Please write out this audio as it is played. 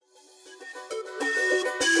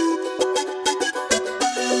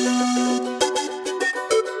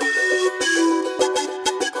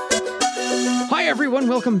everyone,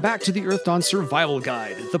 welcome back to the Earth Dawn Survival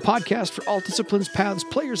Guide, the podcast for all disciplines, paths,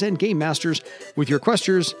 players, and game masters with your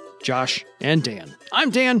questers, Josh and Dan. I'm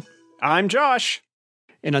Dan. I'm Josh.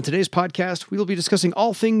 And on today's podcast, we will be discussing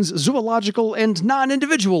all things zoological and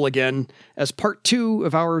non-individual again as part 2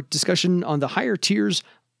 of our discussion on the higher tiers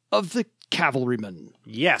of the cavalrymen.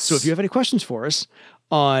 Yes. So if you have any questions for us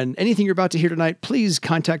on anything you're about to hear tonight, please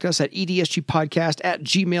contact us at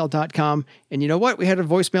edsgpodcast@gmail.com. And you know what? We had a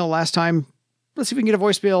voicemail last time. Let's see if we can get a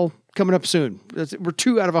voicemail coming up soon. We're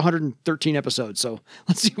 2 out of 113 episodes, so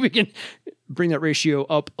let's see if we can bring that ratio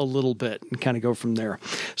up a little bit and kind of go from there.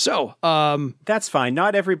 So, that's fine.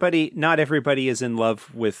 Not everybody is in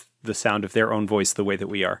love with the sound of their own voice the way that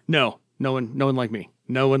we are. No one like me.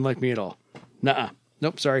 No one like me at all. Nuh-uh.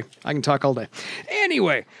 Nope, sorry. I can talk all day.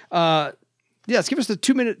 Anyway, yes, give us the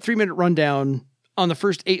 3-minute rundown on the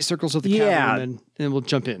first 8 circles of the cavalrymen, and then we'll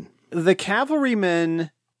jump in. The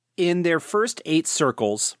cavalrymen in their first 8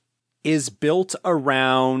 circles is built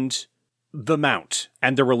around the mount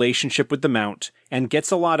and the relationship with the mount, and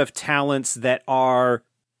gets a lot of talents that are,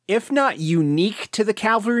 if not unique to the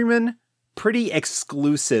cavalryman, pretty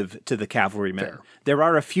exclusive to the cavalryman. Fair. There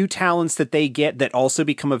are a few talents that they get that also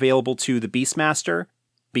become available to the Beastmaster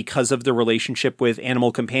because of the relationship with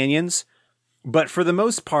animal companions. But for the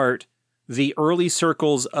most part, the early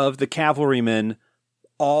circles of the cavalrymen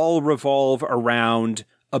all revolve around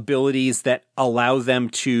abilities that allow them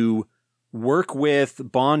to work with,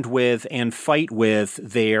 bond with, and fight with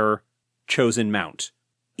their chosen mount.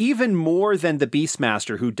 Even more than the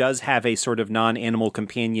Beastmaster, who does have a sort of non-animal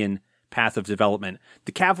companion path of development,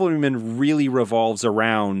 the cavalryman really revolves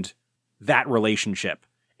around that relationship.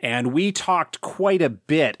 And we talked quite a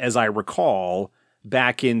bit, as I recall,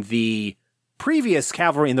 back in the previous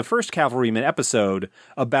in the first cavalryman episode,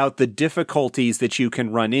 about the difficulties that you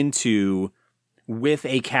can run into with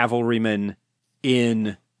a cavalryman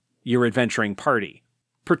in your adventuring party,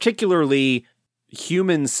 particularly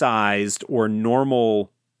human-sized or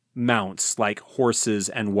normal mounts like horses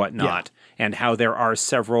and whatnot, and how there are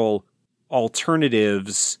several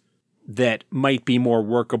alternatives that might be more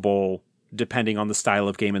workable depending on the style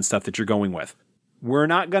of game and stuff that you're going with. We're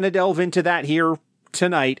not going to delve into that here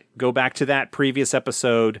tonight. Go back to that previous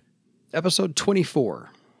episode. Episode 24.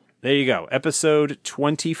 There you go. Episode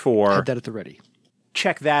 24. Had that at the ready.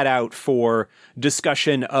 Check that out for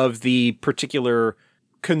discussion of the particular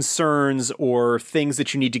concerns or things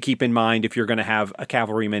that you need to keep in mind if you're going to have a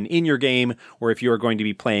cavalryman in your game, or if you're going to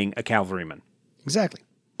be playing a cavalryman. Exactly.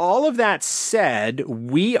 All of that said,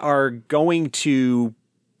 we are going to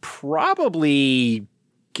probably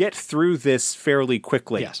get through this fairly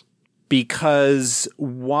quickly. Yes. Because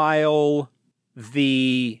while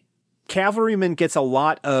the cavalryman gets a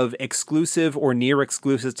lot of exclusive or near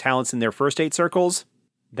exclusive talents in their first 8 circles,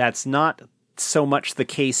 that's not so much the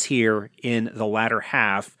case here in the latter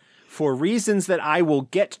half, for reasons that I will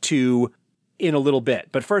get to in a little bit.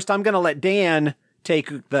 But first, I'm going to let Dan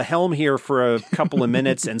take the helm here for a couple of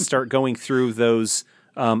minutes and start going through those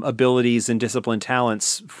abilities and discipline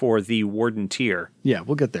talents for the warden tier. Yeah,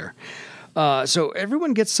 we'll get there. So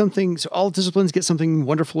everyone gets something, so all disciplines get something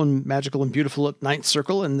wonderful and magical and beautiful at 9th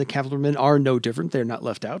circle, and the cavalrymen are no different. They're not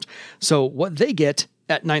left out. So what they get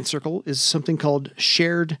at 9th circle is something called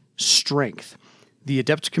shared strength. The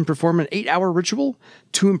adept can perform an 8-hour ritual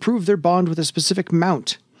to improve their bond with a specific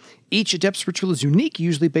mount. Each adept's ritual is unique,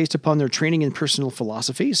 usually based upon their training and personal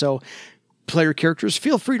philosophy. So player characters,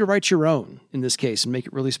 feel free to write your own in this case and make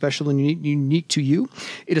it really special and unique to you.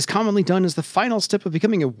 It is commonly done as the final step of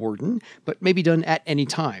becoming a warden, but may be done at any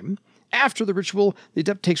time. After the ritual, the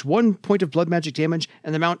adept takes 1 point of blood magic damage,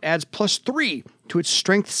 and the mount adds +3 to its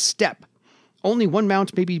strength step. Only one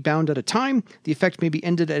mount may be bound at a time. The effect may be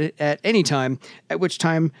ended at any time, at which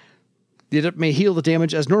time the adept may heal the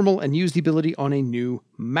damage as normal and use the ability on a new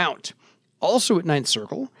mount. Also at 9th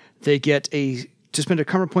circle, they get to spend a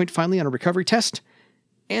karma point finally on a recovery test,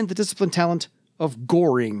 and the discipline talent of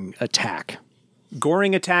Goring Attack.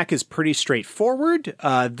 Goring Attack is pretty straightforward.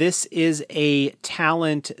 This is a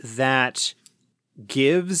talent that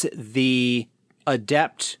gives the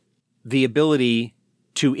adept the ability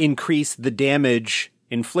to increase the damage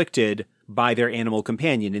inflicted by their animal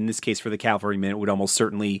companion. In this case, for the cavalryman, it would almost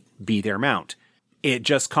certainly be their mount. It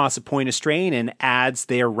just costs a point of strain and adds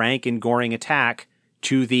their rank in Goring Attack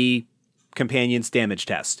to the companion's damage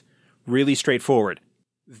test. Really straightforward.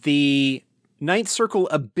 The 9th circle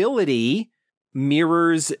ability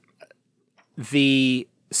mirrors the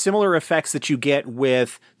similar effects that you get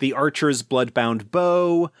with the Archer's Bloodbound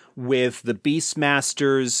Bow, with the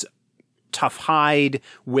Beastmaster's Tough Hide,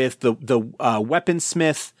 with the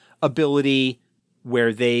Weaponsmith ability,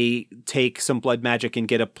 where they take some blood magic and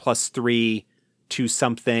get a +3 to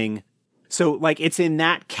something. So, like, it's in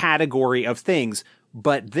that category of things.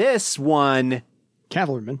 But this one,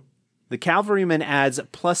 Cavalryman. the Cavalryman adds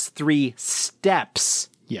 +3 steps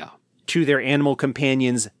Yeah. to their animal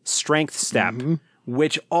companion's strength step,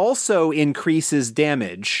 which also increases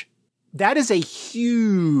damage. That is a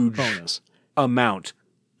huge Bonus. amount.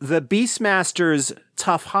 The Beastmaster's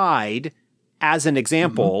tough hide, as an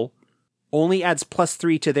example, only adds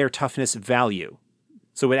 +3 to their toughness value.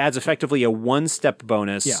 So it adds effectively a 1-step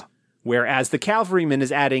bonus. Yeah. Whereas the Cavalryman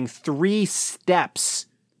is adding 3 steps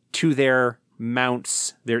to their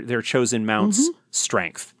mounts, their chosen mounts'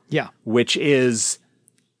 strength, Yeah. which is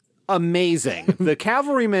amazing. The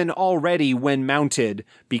Cavalryman already, when mounted,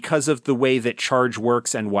 because of the way that charge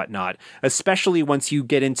works and whatnot, especially once you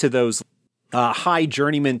get into those high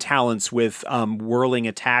journeyman talents with whirling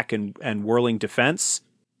attack and whirling defense,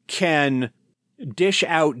 can dish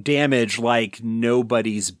out damage like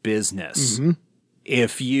nobody's business.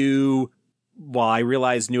 If you, well, I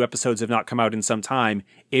realize new episodes have not come out in some time.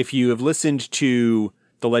 If you have listened to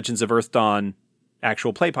the Legends of Earth Dawn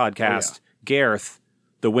actual play podcast, Gareth,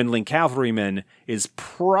 the Windling Cavalryman, is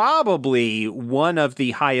probably one of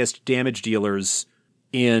the highest damage dealers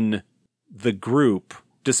in the group,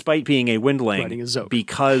 despite being a Windling, Riding a Zoke.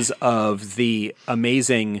 because of the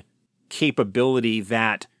amazing capability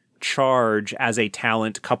that charge as a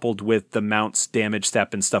talent coupled with the mount's damage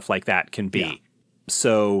step and stuff like that can be. Yeah.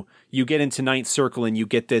 So you get into 9th Circle and you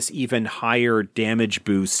get this even higher damage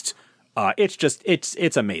boost.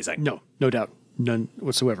 It's amazing. No doubt. None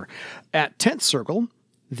whatsoever. At 10th Circle,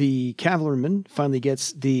 the Cavalryman finally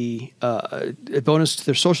gets the a bonus to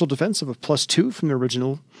their social defense of a +2 from the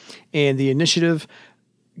original, and the initiative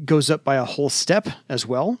goes up by a whole step as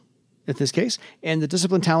well, in this case, and the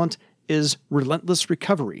discipline talent is Relentless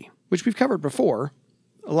Recovery, which we've covered before.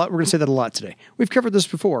 We're going to say that a lot today. We've covered this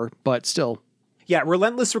before, but still. Yeah,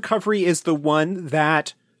 Relentless Recovery is the one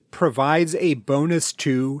that provides a bonus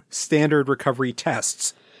to standard recovery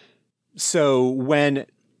tests. So when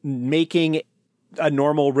making a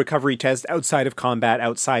normal recovery test outside of combat,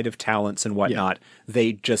 outside of talents and whatnot,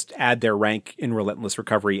 they just add their rank in Relentless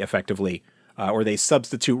Recovery effectively, or they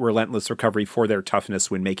substitute Relentless Recovery for their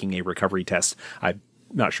toughness when making a recovery test. I'm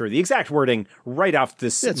not sure the exact wording right off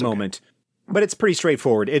this moment, but it's pretty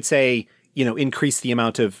straightforward. It's increase the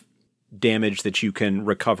amount of damage that you can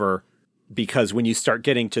recover, because when you start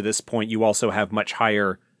getting to this point, you also have much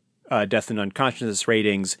higher death and unconsciousness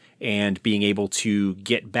ratings, and being able to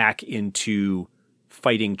get back into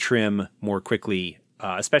fighting trim more quickly,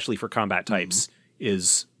 especially for combat types,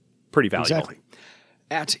 is pretty valuable. Exactly.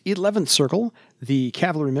 At 11th Circle, the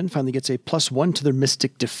Cavalryman finally gets a +1 to their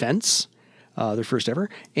Mystic Defense, their first ever,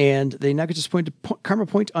 and they now get to Karma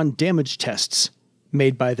Point on damage tests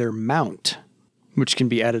made by their mount, which can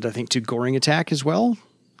be added, I think, to Goring Attack as well,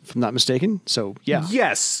 if I'm not mistaken. So, yeah.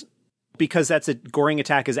 Yes, because that's a Goring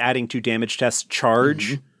Attack is adding to damage test.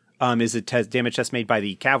 Charge is a damage test made by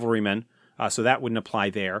the Cavalryman, so that wouldn't apply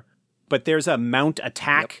there. But there's a mount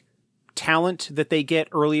attack talent that they get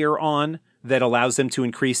earlier on that allows them to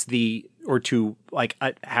increase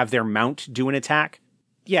have their mount do an attack.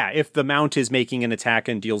 Yeah, if the mount is making an attack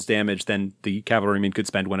and deals damage, then the Cavalryman could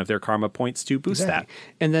spend one of their karma points to boost that.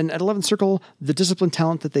 And then at 11th Circle, the discipline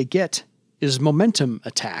talent that they get is Momentum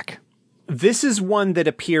Attack. This is one that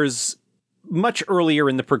appears much earlier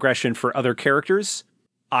in the progression for other characters.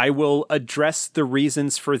 I will address the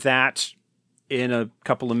reasons for that in a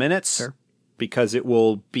couple of minutes, because it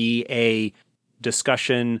will be a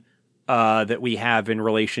discussion that we have in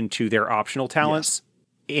relation to their optional talents.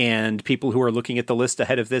 And people who are looking at the list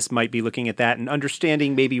ahead of this might be looking at that and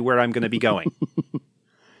understanding maybe where I'm going to be going.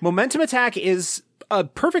 Momentum Attack is a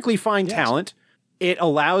perfectly fine talent. It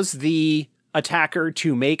allows the attacker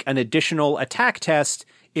to make an additional attack test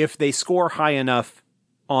if they score high enough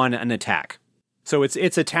on an attack. So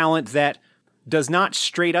it's a talent that does not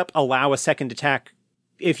straight up allow a second attack.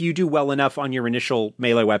 If you do well enough on your initial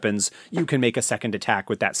melee weapons, you can make a second attack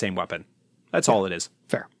with that same weapon. That's all it is.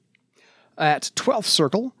 Fair. At 12th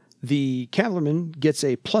Circle, the Cavalryman gets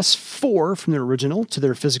a +4 from their original to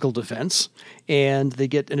their physical defense, and they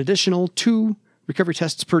get an additional 2 recovery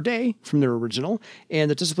tests per day from their original, and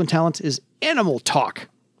the discipline talent is Animal Talk.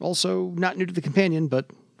 Also not new to the companion, but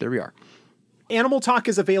there we are. Animal Talk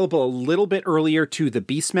is available a little bit earlier to the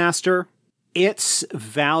Beastmaster. Its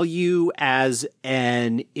value as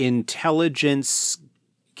an intelligence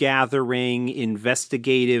gathering,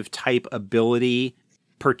 investigative type ability,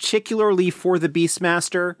 particularly for the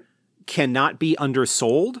Beastmaster, cannot be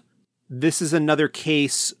undersold. This is another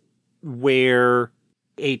case where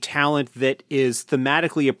a talent that is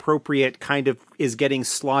thematically appropriate kind of is getting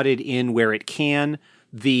slotted in where it can.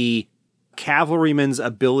 The cavalryman's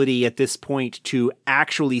ability at this point to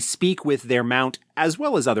actually speak with their mount as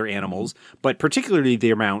well as other animals, but particularly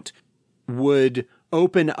their mount, would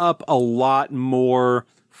open up a lot more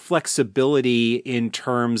flexibility in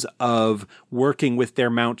terms of working with their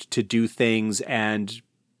mount to do things and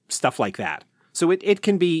stuff like that. So it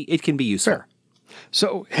can be useful. Fair.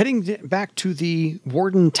 So heading back to the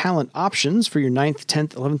Warden talent options for your 9th,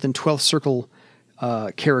 10th, 11th, and 12th circle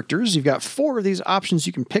characters, you've got 4 of these options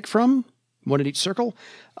you can pick from, 1 at each circle,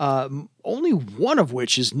 only one of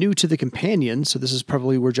which is new to the companion, so this is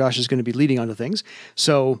probably where Josh is going to be leading onto things.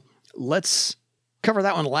 So let's cover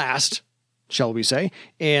that one last, shall we say,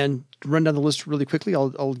 and run down the list really quickly.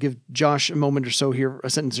 I'll give Josh a moment or so here, a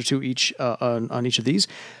sentence or two each on each of these.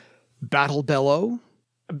 Battle Bellow.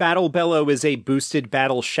 Battle Bellow is a boosted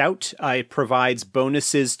battle shout. It provides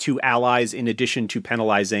bonuses to allies in addition to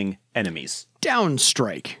penalizing enemies.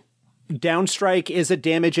 Downstrike. Downstrike is a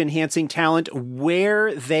damage-enhancing talent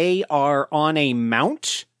where they are on a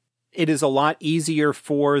mount. It is a lot easier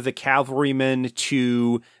for the cavalryman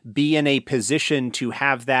to be in a position to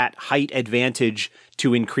have that height advantage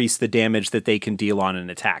to increase the damage that they can deal on an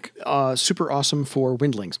attack. Super awesome for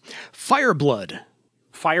windlings. Fireblood.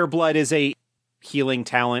 Fireblood is a healing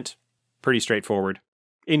talent. Pretty straightforward.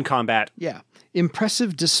 In combat. Yeah.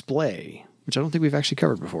 Impressive Display, which I don't think we've actually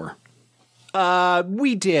covered before.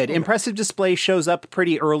 We did. Impressive Display shows up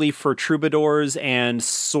pretty early for troubadours and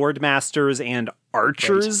swordmasters and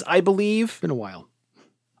archers, right. I believe. Been a while.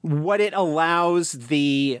 What it allows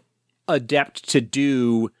the adept to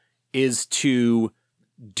do is to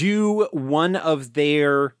do one of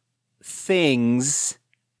their things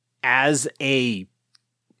as a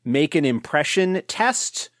make an impression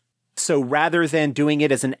test. So rather than doing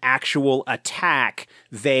it as an actual attack,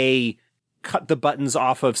 they cut the buttons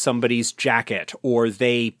off of somebody's jacket, or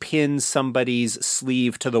they pin somebody's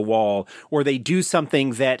sleeve to the wall, or they do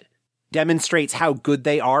something that demonstrates how good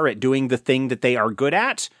they are at doing the thing that they are good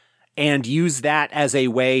at, and use that as a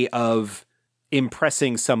way of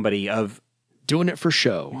impressing somebody, of doing it for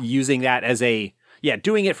show. Using that as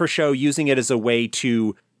doing it for show, using it as a way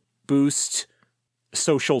to boost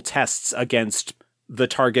social tests against the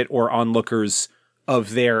target or onlookers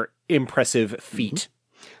of their impressive feat. Mm-hmm.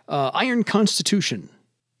 Iron Constitution.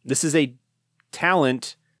 This is a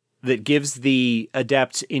talent that gives the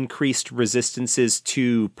adept increased resistances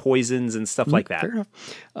to poisons and stuff like that. Fair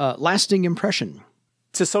enough. Lasting Impression.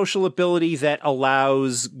 It's a social ability that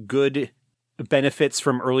allows good benefits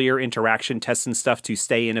from earlier interaction tests and stuff to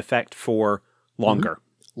stay in effect for longer.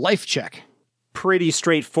 Mm-hmm. Life Check. Pretty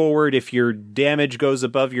straightforward. If your damage goes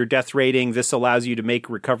above your death rating, this allows you to make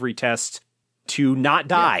recovery tests to not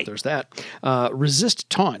die. Yeah, there's that. Resist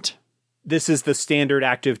Taunt. This is the standard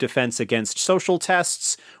active defense against social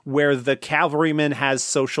tests, where the cavalryman has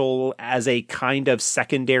social as a kind of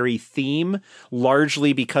secondary theme,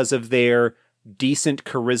 largely because of their decent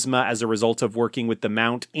charisma as a result of working with the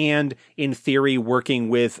mount and, in theory, working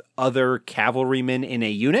with other cavalrymen in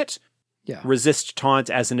a unit. Yeah. Resist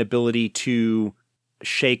Taunt as an ability to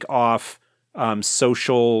shake off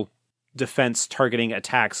social defense targeting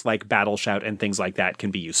attacks like Battle Shout and things like that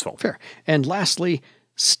can be useful. Fair. And lastly,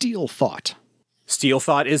 Steel Thought. Steel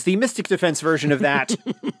Thought is the Mystic Defense version of that.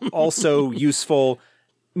 Also useful.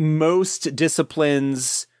 Most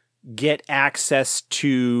disciplines get access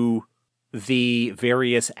to the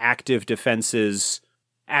various active defenses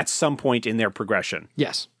at some point in their progression.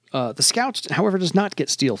 Yes. The Scout, however, does not get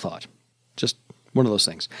Steel Thought. Just one of those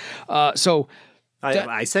things.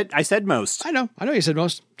 I said most. I know you said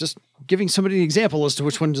most. Just giving somebody an example as to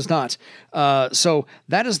which one does not. So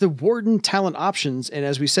that is the Warden talent options. And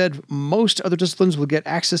as we said, most other disciplines will get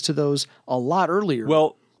access to those a lot earlier.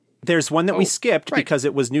 Well, there's one that we skipped because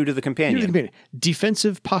it was new to the companion.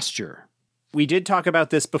 Defensive Posture. We did talk about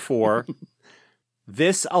this before.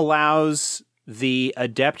 This allows the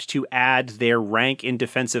adept to add their rank in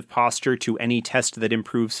defensive posture to any test that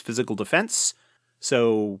improves physical defense.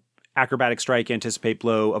 So acrobatic strike, anticipate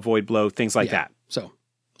blow, avoid blow, things like that. So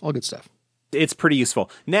all good stuff. It's pretty useful.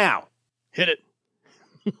 Now, hit it.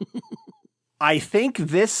 I think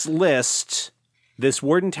this list, this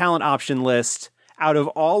Warden talent option list, out of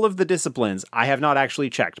all of the disciplines, I have not actually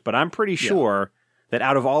checked, but I'm pretty sure that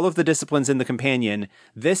out of all of the disciplines in the companion,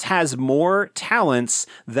 this has more talents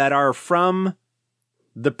that are from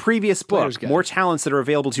the previous book, more talents that are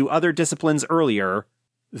available to other disciplines earlier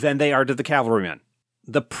than they are to the cavalryman.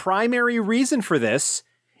 The primary reason for this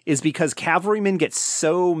is because cavalrymen get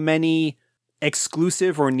so many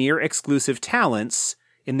exclusive or near exclusive talents,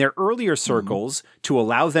 in their earlier circles to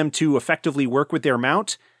allow them to effectively work with their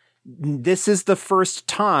mount, this is the first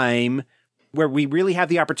time where we really have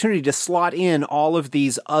the opportunity to slot in all of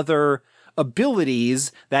these other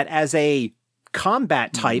abilities that as a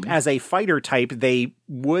combat type, as a fighter type, they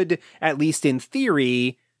would, at least in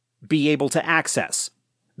theory, be able to access.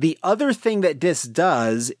 The other thing that this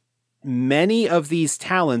does, many of these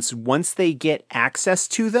talents, once they get access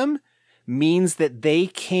to them, means that they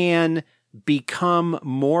can become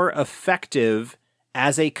more effective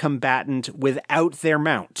as a combatant without their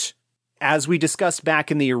mount. As we discussed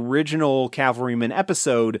back in the original Cavalryman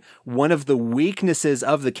episode, one of the weaknesses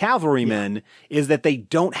of the Cavalrymen is that they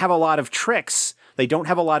don't have a lot of tricks. They don't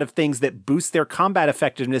have a lot of things that boost their combat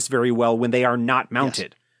effectiveness very well when they are not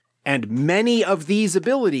mounted. Yes. And many of these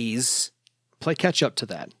abilities play catch up to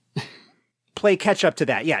that.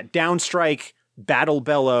 Yeah. Downstrike, Battle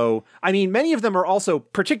Bellow. I mean, many of them are also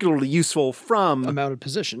particularly useful from a mounted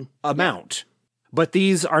position. A mount. But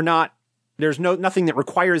these are not, there's nothing that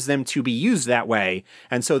requires them to be used that way.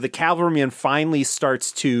 And so the Cavalryman finally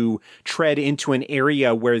starts to tread into an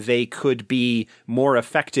area where they could be more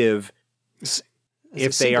effective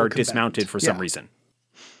if they are dismounted for some reason.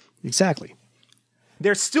 Exactly.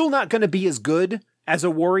 They're still not going to be as good as a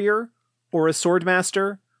warrior or a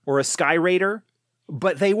swordmaster or a sky raider,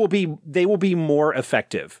 but they will be more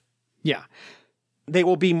effective. Yeah. They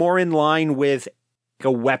will be more in line with a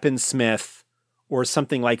weaponsmith or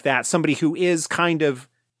something like that. Somebody who is kind of,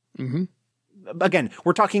 again,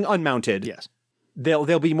 we're talking unmounted. Yes.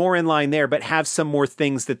 They'll be more in line there, but have some more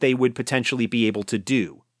things that they would potentially be able to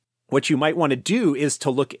do. What you might want to do is to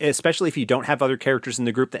look, especially if you don't have other characters in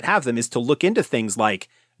the group that have them, is to look into things like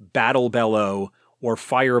Battle Bellow or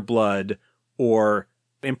Fireblood or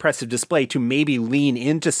Impressive Display to maybe lean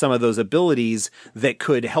into some of those abilities that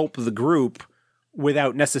could help the group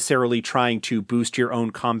without necessarily trying to boost your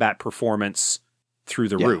own combat performance through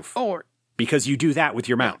the roof. Because you do that with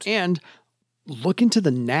your mount. And look into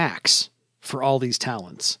the knacks for all these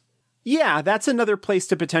talents. Yeah, that's another place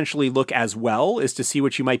to potentially look as well, is to see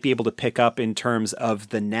what you might be able to pick up in terms of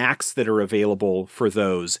the knacks that are available for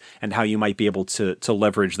those and how you might be able to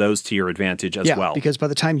leverage those to your advantage as well. Because by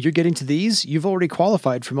the time you're getting to these, you've already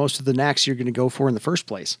qualified for most of the knacks you're going to go for in the first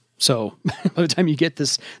place. So by the time you get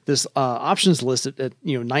this options list at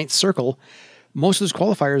ninth circle, most of those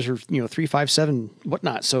qualifiers are 3, 5, 7,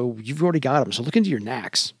 whatnot. So you've already got them. So look into your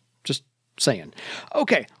knacks. Just saying.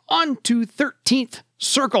 Okay, on to 13th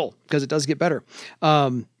circle, because it does get better.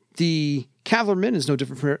 The Cavalryman is no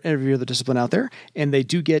different from every other discipline out there, and they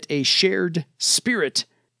do get a shared spirit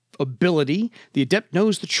ability. The adept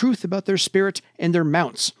knows the truth about their spirit and their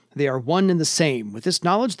mounts. They are one and the same. With this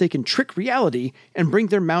knowledge, they can trick reality and bring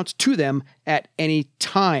their mount to them at any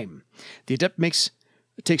time. The adept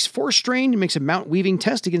takes 4 strain and makes a mount weaving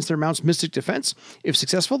test against their mount's mystic defense. If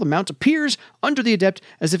successful, the mount appears under the adept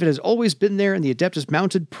as if it has always been there and the adept is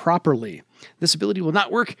mounted properly. This ability will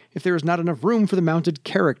not work if there is not enough room for the mounted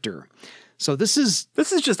character. So this is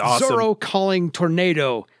just awesome. Zorro calling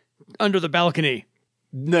Tornado under the balcony.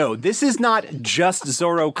 No, this is not just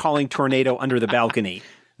Zorro calling Tornado under the balcony.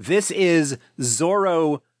 This is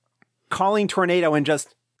Zorro calling Tornado and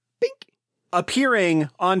just bink, appearing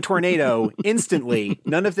on Tornado instantly.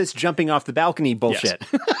 None of this jumping off the balcony bullshit.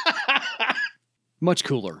 Yes. Much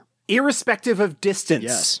cooler. Irrespective of distance.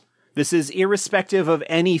 Yes. This is irrespective of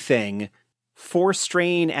anything. 4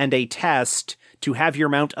 strain and a test to have your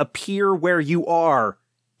mount appear where you are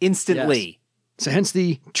instantly. Yes. So hence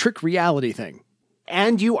the trick reality thing.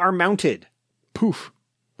 And you are mounted. Poof.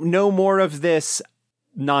 No more of this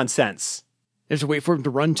nonsense. You have to wait for him to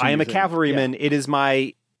run to you. I am a cavalryman. Yeah. It is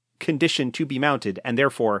my condition to be mounted, and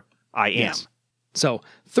therefore I am. Yes. So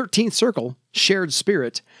 13th circle, shared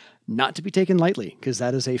spirit, not to be taken lightly, because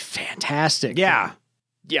that is a fantastic thing. Yeah.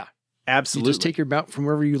 Absolutely. You just take your mount from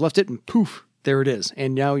wherever you left it and poof, there it is.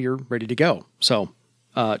 And now you're ready to go. So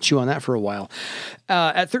chew on that for a while.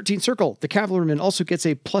 At 13th circle, the cavalryman also gets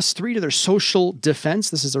a +3 to their social defense.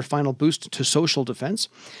 This is their final boost to social defense.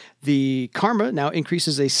 The karma now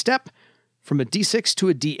increases a step from a D6 to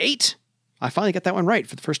a D8. I finally got that one right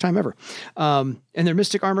for the first time ever. And their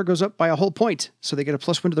mystic armor goes up by a whole point. So they get a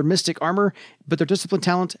 +1 to their mystic armor, but their discipline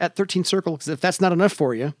talent at 13th circle, because if that's not enough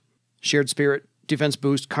for you, shared spirit, defense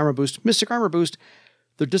boost, karma boost, mystic armor boost,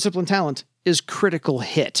 their discipline talent is critical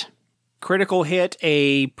hit. Critical hit,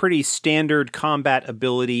 a pretty standard combat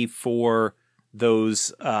ability for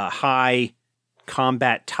those high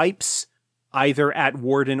combat types, either at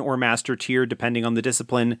Warden or Master tier, depending on the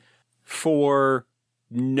discipline, for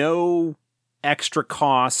no extra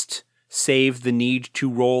cost, save the need to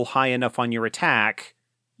roll high enough on your attack.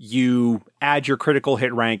 you add your critical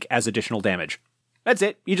hit rank as additional damage. That's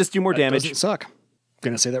it. You just do more damage. Doesn't suck.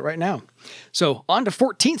 Going to say that right now. So on to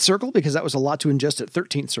 14th Circle, because that was a lot to ingest at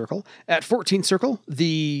 13th Circle. At 14th Circle,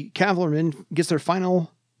 the Cavalryman gets their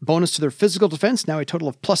final bonus to their physical defense, now a total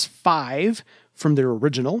of +5 from their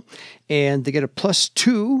original. And they get a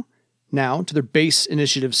 +2 now to their base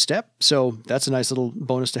initiative step. So that's a nice little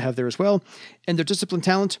bonus to have there as well. And their discipline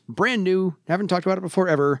talent, brand new, haven't talked about it before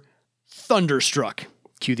ever, Thunderstruck.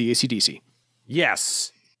 Cue the AC/DC.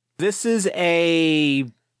 Yes. This is a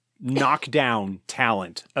knockdown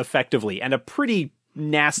talent, effectively, and a pretty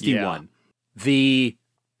nasty one. The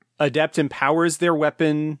Adept empowers their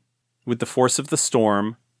weapon with the force of the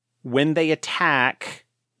storm. When they attack,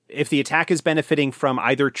 if the attack is benefiting from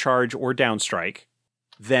either charge or downstrike,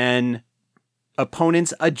 then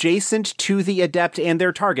opponents adjacent to the Adept and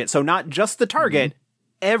their target, so not just the target,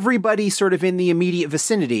 everybody sort of in the immediate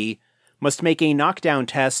vicinity must make a knockdown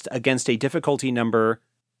test against a difficulty number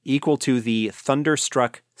equal to the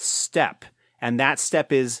Thunderstruck step. And that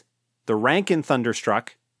step is the rank in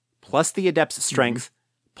Thunderstruck plus the Adept's strength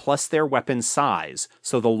plus their weapon size.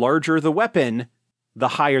 So the larger the weapon, the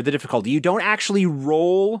higher the difficulty. You don't actually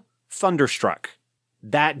roll Thunderstruck.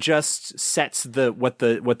 That just sets what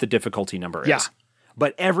the difficulty number is. Yeah.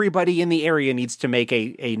 But everybody in the area needs to make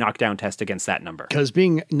a knockdown test against that number. Because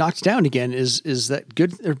being knocked down again is that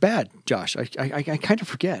good or bad, Josh? I kind of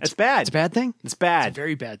forget. It's bad. It's a bad thing? It's bad. It's a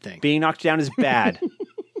very bad thing. Being knocked down is bad.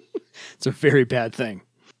 It's a very bad thing.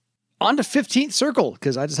 On to 15th Circle,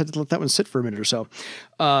 because I just had to let that one sit for a minute or so.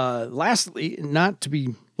 Lastly, not to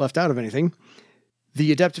be left out of anything,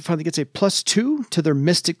 the Adept finally gets a +2 to their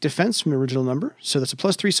Mystic Defense from the original number. So that's a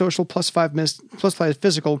 +3 social, +5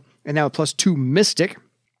 physical, and now a +2 Mystic.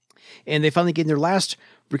 And they finally gained their last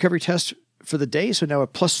recovery test for the day, so now a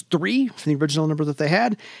 +3 from the original number that they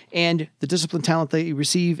had. And the discipline talent they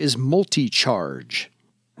receive is Multi-Charge.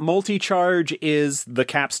 Multi-Charge is the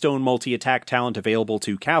capstone multi-attack talent available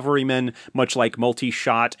to cavalrymen, much like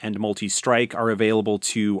Multi-Shot and Multi-Strike are available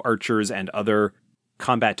to archers and other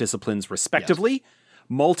combat disciplines, respectively. Yes.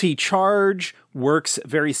 Multi-Charge works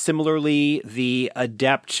very similarly. The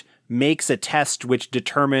Adept makes a test which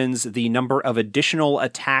determines the number of additional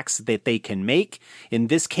attacks that they can make. In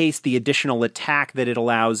this case, the additional attack that it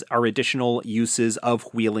allows are additional uses of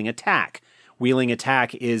Wheeling Attack. Wheeling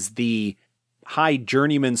Attack is the high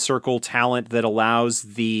journeyman circle talent that allows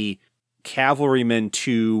the cavalryman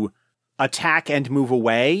to attack and move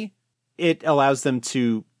away. It allows them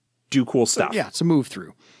to do cool stuff. Yeah, it's a move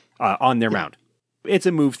through. On their mount. It's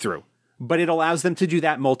a move through. But it allows them to do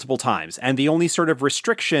that multiple times. And the only sort of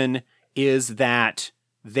restriction is that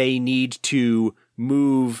they need to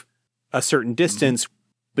move a certain distance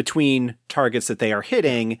between targets that they are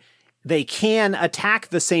hitting. They can attack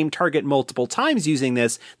the same target multiple times using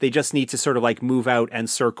this. They just need to sort of like move out and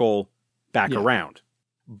circle back around.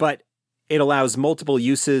 But it allows multiple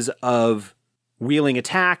uses of Wheeling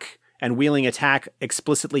Attack, and Wheeling Attack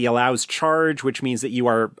explicitly allows charge, which means that you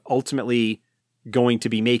are ultimately going to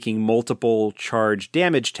be making multiple charge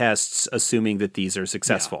damage tests, assuming that these are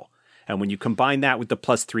successful. And when you combine that with the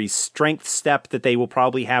 +3 strength step that they will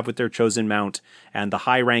probably have with their chosen mount, and the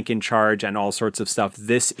high rank in charge and all sorts of stuff,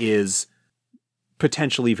 this is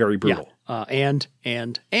potentially very brutal. Yeah. And,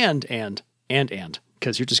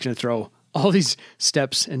 because you're just going to throw all these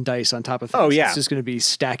steps and dice on top of things. Oh, yeah. It's just going to be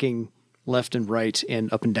stacking left and right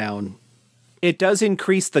and up and down. It does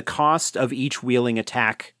increase the cost of each Wheeling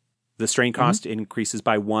Attack. The strain cost increases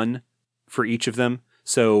by 1 for each of them.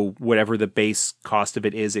 So whatever the base cost of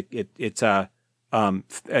it is,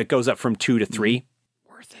 it goes up from 2 to 3.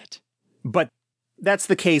 Worth it. But that's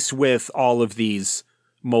the case with all of these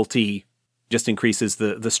just increases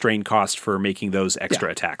the strain cost for making those extra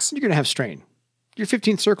attacks. You're going to have strain. Your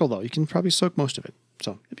 15th Circle, though, you can probably soak most of it.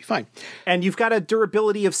 So it'd be fine. And you've got a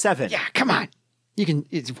durability of 7. Yeah, come on.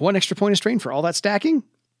 It's 1 extra point of strain for all that stacking.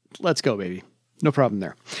 Let's go, baby. No problem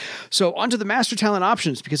there. So onto the Master Talent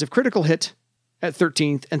options, because if Critical Hit at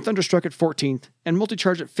 13th and Thunderstruck at 14th and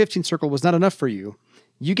Multi-Charge at 15th Circle was not enough for you,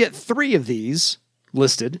 you get 3 of these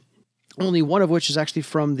listed, only one of which is actually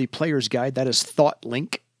from the Player's Guide. That is Thought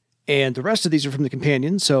Link. And the rest of these are from the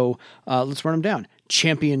Companion. So let's run them down.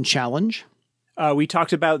 Champion Challenge. We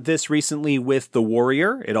talked about this recently with the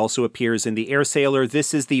Warrior. It also appears in the Air Sailor.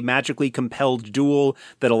 This is the magically compelled duel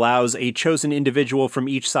that allows a chosen individual from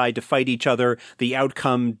each side to fight each other, the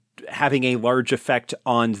outcome having a large effect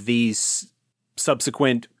on the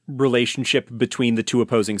subsequent relationship between the two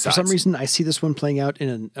opposing sides. For some reason, I see this one playing out in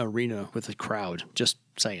an arena with a crowd. Just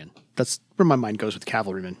saying. That's where my mind goes with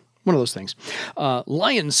cavalrymen. One of those things.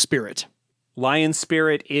 Lion Spirit. Lion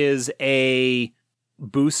Spirit is a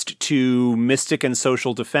boost to Mystic and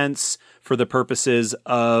Social Defense for the purposes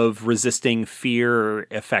of resisting fear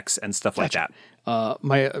effects and stuff like that.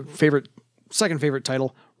 My second favorite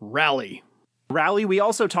title, Rally. Rally, we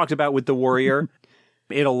also talked about with the Warrior.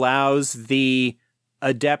 It allows the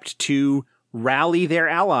Adept to rally their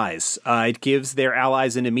allies. It gives their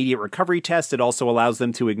allies an immediate recovery test. It also allows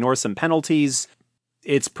them to ignore some penalties.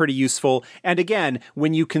 It's pretty useful. And again,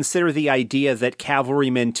 when you consider the idea that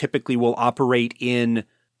cavalrymen typically will operate in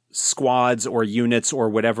squads or units or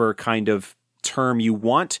whatever kind of term you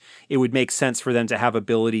want, it would make sense for them to have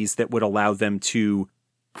abilities that would allow them to,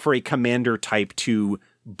 for a commander type, to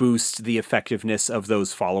boost the effectiveness of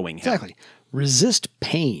those following him. Exactly. Resist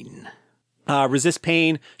Pain. Resist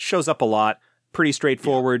Pain shows up a lot. Pretty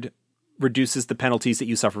straightforward. Reduces the penalties that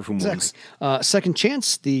you suffer from wounds. Second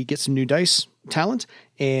Chance, get some new dice talent.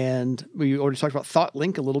 And we already talked about Thought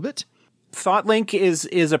Link a little bit. Thought Link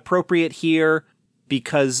is appropriate here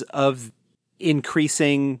because of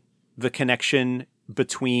increasing the connection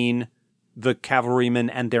between the cavalryman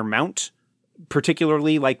and their mount.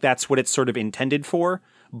 Particularly, like that's what it's sort of intended for.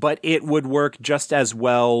 But it would work just as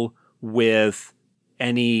well with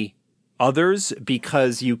any others,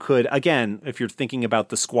 because you could, again, if you're thinking about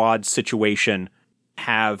the squad situation,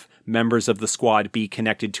 have members of the squad be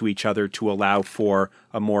connected to each other to allow for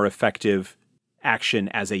a more effective action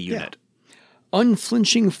as a unit. Yeah.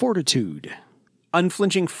 Unflinching Fortitude.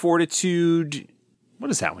 Unflinching Fortitude. What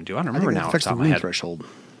does that one do? I don't remember now off the top of my head. Threshold.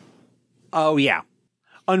 Oh, yeah.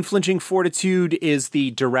 Unflinching Fortitude is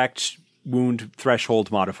the direct wound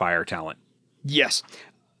threshold modifier talent. Yes.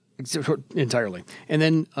 Entirely. And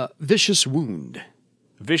then Vicious Wound.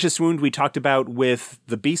 Vicious Wound we talked about with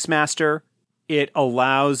the Beastmaster. It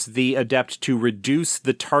allows the Adept to reduce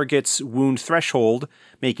the target's wound threshold,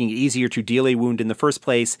 making it easier to deal a wound in the first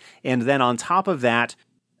place. And then on top of that,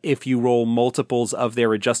 if you roll multiples of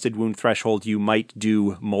their adjusted wound threshold, you might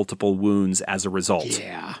do multiple wounds as a result.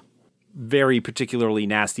 Yeah. Very particularly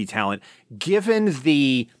nasty talent. Given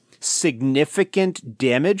the significant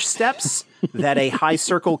damage steps that a high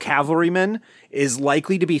circle cavalryman is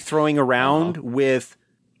likely to be throwing around with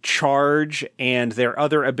charge and their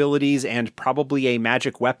other abilities and probably a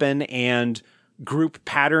magic weapon and group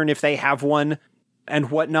pattern if they have one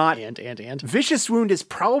and whatnot. And. Vicious Wound is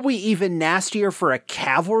probably even nastier for a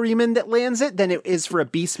cavalryman that lands it than it is for a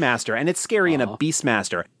Beastmaster. And it's scary in a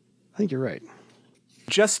Beastmaster. I think you're right.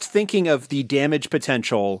 Just thinking of the damage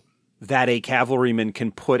potential that a cavalryman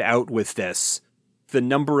can put out with this, the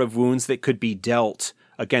number of wounds that could be dealt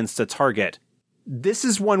against a target. This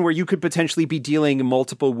is one where you could potentially be dealing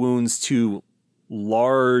multiple wounds to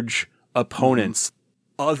large opponents,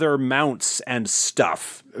 other mounts and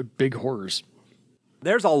stuff. Big horrors.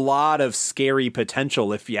 There's a lot of scary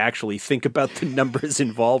potential if you actually think about the numbers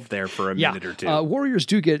involved there for a minute or two. Warriors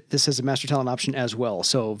do get this as a master talent option as well.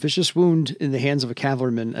 So Vicious Wound in the hands of a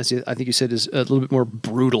cavalryman, as I think you said, is a little bit more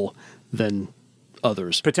brutal than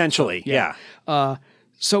others. Potentially, yeah.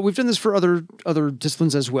 So we've done this for other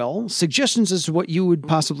disciplines as well. Suggestions as to what you would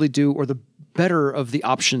possibly do or the better of the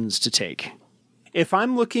options to take. If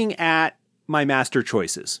I'm looking at my master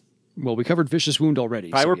choices, well, we covered Vicious Wound already.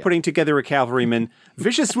 If I were putting together a cavalryman,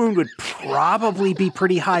 Vicious Wound would probably be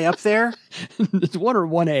pretty high up there. It's 1 or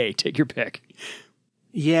 1A. Take your pick.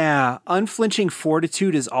 Yeah. Unflinching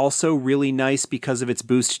Fortitude is also really nice because of its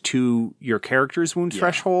boost to your character's wound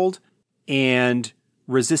threshold. And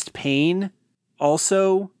Resist Pain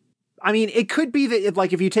also. I mean, it could be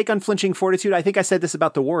that if you take Unflinching Fortitude, I think I said this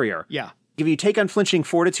about the Warrior. Yeah. If you take Unflinching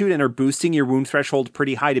Fortitude and are boosting your wound threshold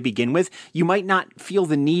pretty high to begin with, you might not feel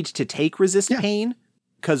the need to take Resist Pain,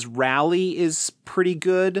 because Rally is pretty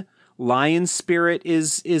good. Lion Spirit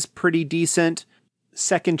is pretty decent.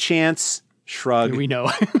 Second Chance, shrug. We know.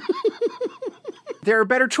 There are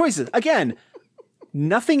better choices. Again,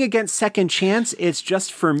 nothing against Second Chance. It's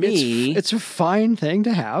just for me. It's a fine thing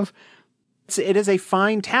to have. It is a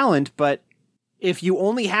fine talent, but if you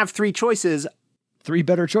only have 3 choices... 3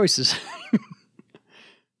 better choices.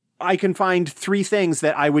 I can find 3 things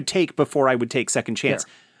that I would take before I would take Second Chance.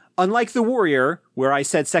 Fair. Unlike the Warrior, where I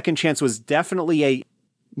said Second Chance was definitely a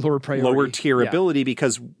lower tier ability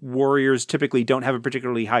because Warriors typically don't have a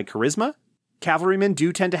particularly high charisma. Cavalrymen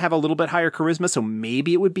do tend to have a little bit higher charisma, so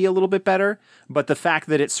maybe it would be a little bit better. But the fact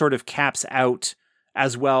that it sort of caps out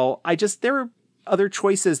as well, there are other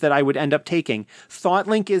choices that I would end up taking. Thought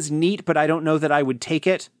Link is neat, but I don't know that I would take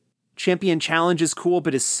it. Champion Challenge is cool,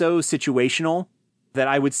 but is so situational that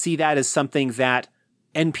I would see that as something that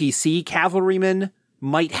NPC cavalrymen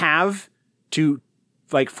might have to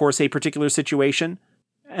force a particular situation.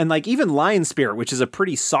 And even Lion Spirit, which is a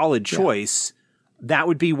pretty solid choice, that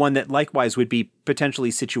would be one that likewise would be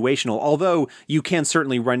potentially situational, although you can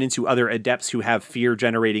certainly run into other adepts who have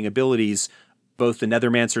fear-generating abilities, both the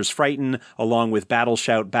Nethermancer's Frighten, along with Battle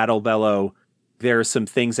Shout, Battle Bellow. There are some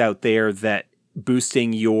things out there that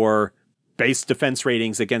boosting your base defense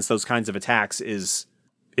ratings against those kinds of attacks is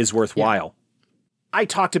worthwhile. Yeah. I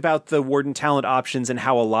talked about the Warden talent options and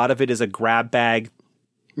how a lot of it is a grab bag.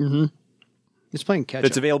 Mm-hmm. It's playing catch-up.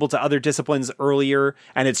 That's available to other disciplines earlier,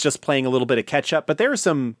 and it's just playing a little bit of catch-up. But there are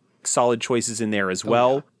some solid choices in there as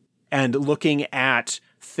well. Yeah. And looking at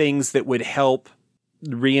things that would help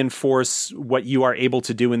reinforce what you are able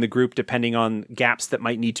to do in the group, depending on gaps that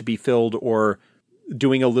might need to be filled, or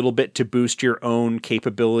doing a little bit to boost your own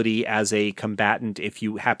capability as a combatant if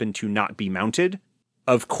you happen to not be mounted.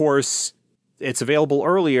 Of course, it's available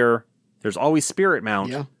earlier. There's always Spirit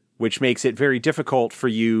Mount, which makes it very difficult for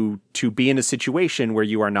you to be in a situation where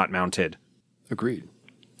you are not mounted. Agreed.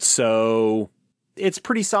 So it's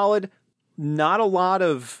pretty solid. Not a lot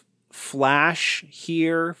of flash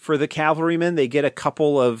here for the cavalrymen. They get a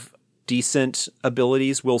couple of decent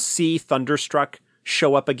abilities. We'll see Thunderstruck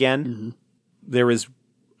show up again. Mm-hmm. There is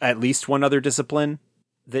at least one other discipline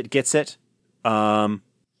that gets it. And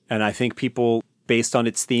I think people, based on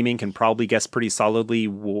its theming, can probably guess pretty solidly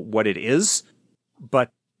what it is.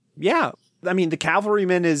 But yeah, I mean, the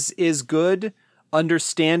cavalryman is good,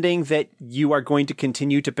 understanding that you are going to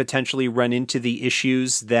continue to potentially run into the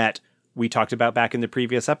issues that we talked about back in the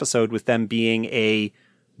previous episode, with them being a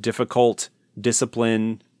difficult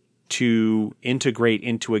discipline to integrate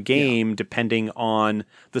into a game, depending on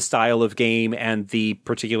the style of game and the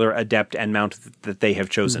particular adept and mount that they have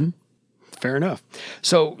chosen. Mm-hmm. Fair enough.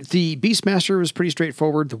 So the Beastmaster is pretty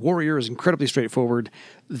straightforward. The Warrior is incredibly straightforward.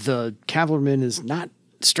 The Cavalryman is not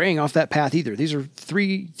straying off that path either. These are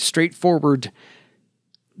three straightforward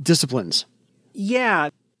disciplines. Yeah.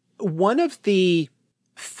 One of the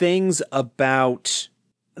things about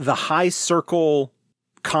the high circle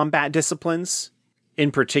combat disciplines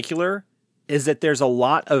in particular is that there's a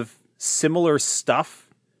lot of similar stuff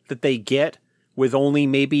that they get with only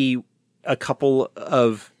maybe a couple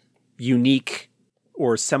of unique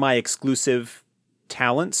or semi-exclusive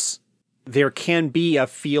talents. There can be a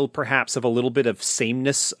feel perhaps of a little bit of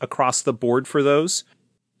sameness across the board for those,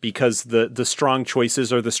 because the strong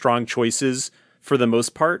choices are the strong choices for the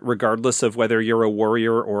most part, regardless of whether you're a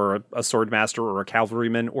warrior or a swordmaster or a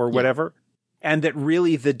cavalryman or whatever. And that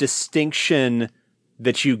really the distinction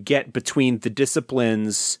that you get between the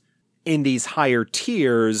disciplines in these higher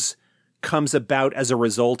tiers comes about as a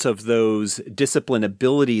result of those discipline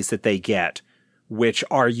abilities that they get, which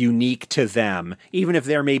are unique to them, even if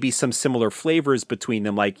there may be some similar flavors between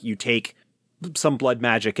them, like you take some blood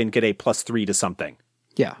magic and get a +3 to something.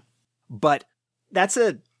 Yeah. But that's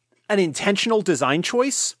an intentional design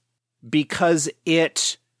choice, because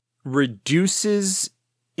it reduces,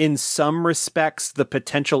 in some respects, the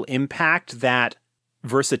potential impact that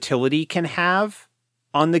versatility can have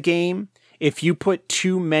on the game. If you put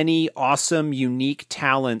too many awesome, unique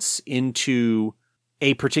talents into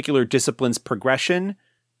a particular discipline's progression,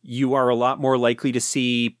 you are a lot more likely to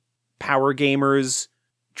see power gamers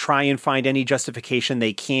try and find any justification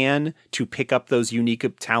they can to pick up those unique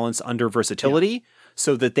talents under versatility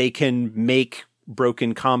so that they can make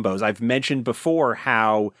broken combos. I've mentioned before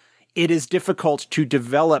how it is difficult to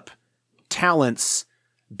develop talents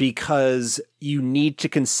because you need to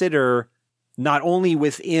consider not only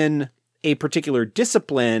within a particular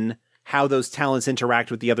discipline how those talents interact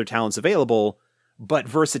with the other talents available, but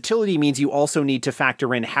versatility means you also need to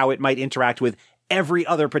factor in how it might interact with every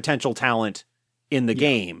other potential talent in the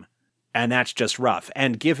game. And that's just rough.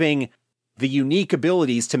 And giving the unique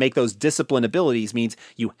abilities to make those discipline abilities means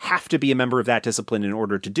you have to be a member of that discipline in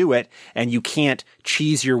order to do it, and you can't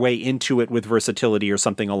cheese your way into it with versatility or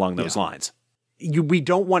something along those lines. We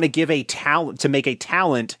don't want to give a talent to make a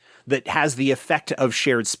talent that has the effect of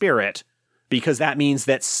shared spirit, because that means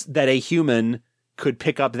that a human could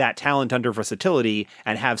pick up that talent under versatility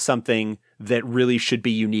and have something that really should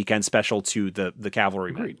be unique and special to the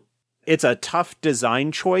cavalryman. Agreed. It's a tough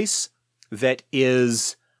design choice that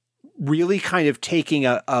is really kind of taking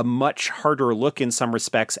a much harder look in some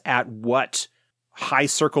respects at what high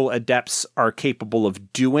circle adepts are capable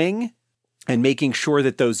of doing, and making sure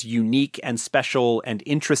that those unique and special and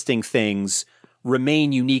interesting things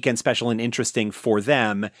remain unique and special and interesting for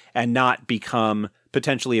them, and not become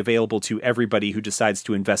potentially available to everybody who decides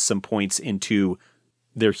to invest some points into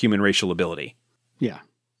their human racial ability. Yeah.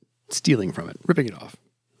 Stealing from it, ripping it off.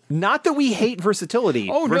 Not that we hate versatility.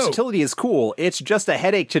 Oh, no. Versatility is cool. It's just a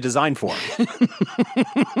headache to design for.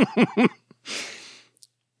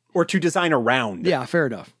 Or to design around. Yeah, fair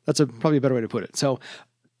enough. That's probably a better way to put it. So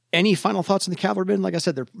any final thoughts on the cavalrymen? Like I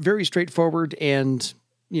said, they're very straightforward and,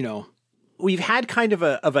 We've had kind of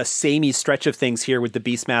a samey stretch of things here with the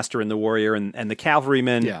Beastmaster and the Warrior and the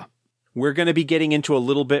Cavalrymen. Yeah. We're going to be getting into a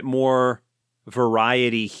little bit more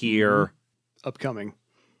variety here. Upcoming.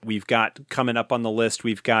 We've got coming up on the list,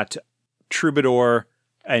 we've got Troubadour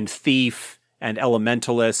and Thief and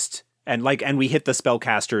Elementalist and we hit the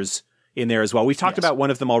Spellcasters in there as well. We've talked about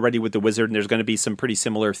one of them already with the Wizard, and there's going to be some pretty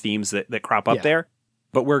similar themes that crop up there.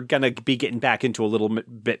 But we're going to be getting back into a little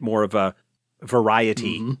bit more of a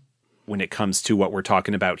variety when it comes to what we're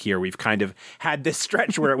talking about here. We've kind of had this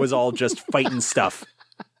stretch where it was all just fighting stuff.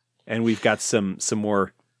 And we've got some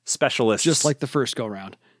more specialists. Just like the first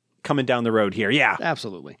go-round. Coming down the road here. Yeah.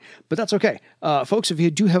 Absolutely. But that's okay. Folks, if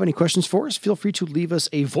you do have any questions for us, feel free to leave us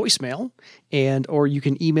a voicemail or you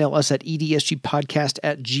can email us at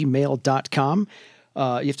edsgpodcast@gmail.com.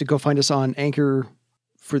 You have to go find us on Anchor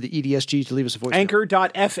for the EDSG to leave us a voicemail.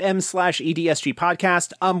 Anchor.fm/EDSG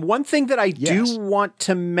podcast. One thing that I do want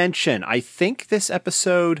to mention, I think this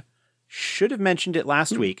episode should have mentioned it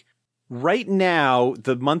last week. Right now,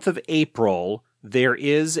 the month of April, there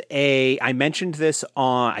is I'm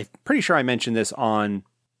pretty sure I mentioned this on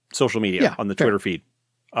social media, on the Twitter feed.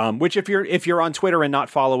 Which if you're on Twitter and not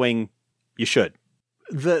following, you should.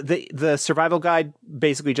 The Survival Guide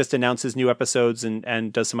basically just announces new episodes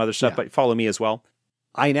and does some other stuff, but follow me as well.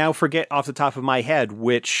 I now forget off the top of my head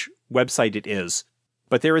which website it is,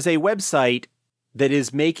 but there is a website that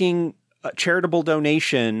is making a charitable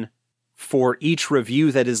donation for each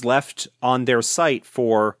review that is left on their site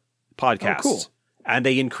for podcasts. Oh, cool. And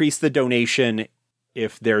they increase the donation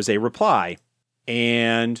if there's a reply.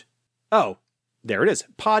 And, there it is.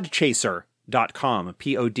 Podchaser.com.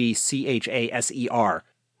 Podchaser.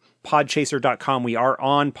 Podchaser.com. We are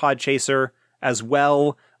on Podchaser as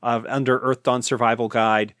well, under Earth Dawn Survival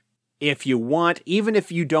Guide. If you want, even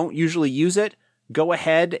if you don't usually use it, go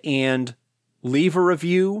ahead and leave a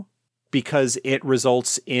review because it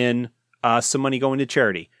results in some money going to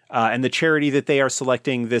charity. And the charity that they are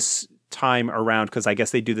selecting this time around, because I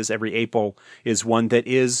guess they do this every April, is one that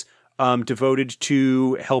is devoted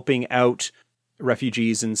to helping out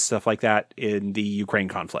refugees and stuff like that in the Ukraine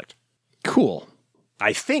conflict. Cool.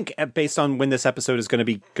 I think, based on when this episode is going to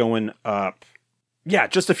be going up,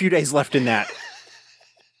 just a few days left in that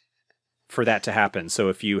for that to happen. So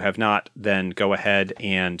if you have not, then go ahead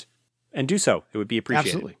and do so. It would be appreciated.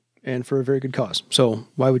 Absolutely. And for a very good cause. So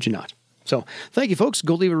why would you not? So thank you, folks.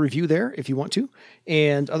 Go leave a review there if you want to.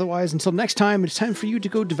 And otherwise, until next time, it's time for you to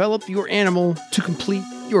go develop your animal to complete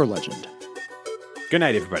your legend. Good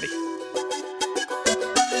night, everybody.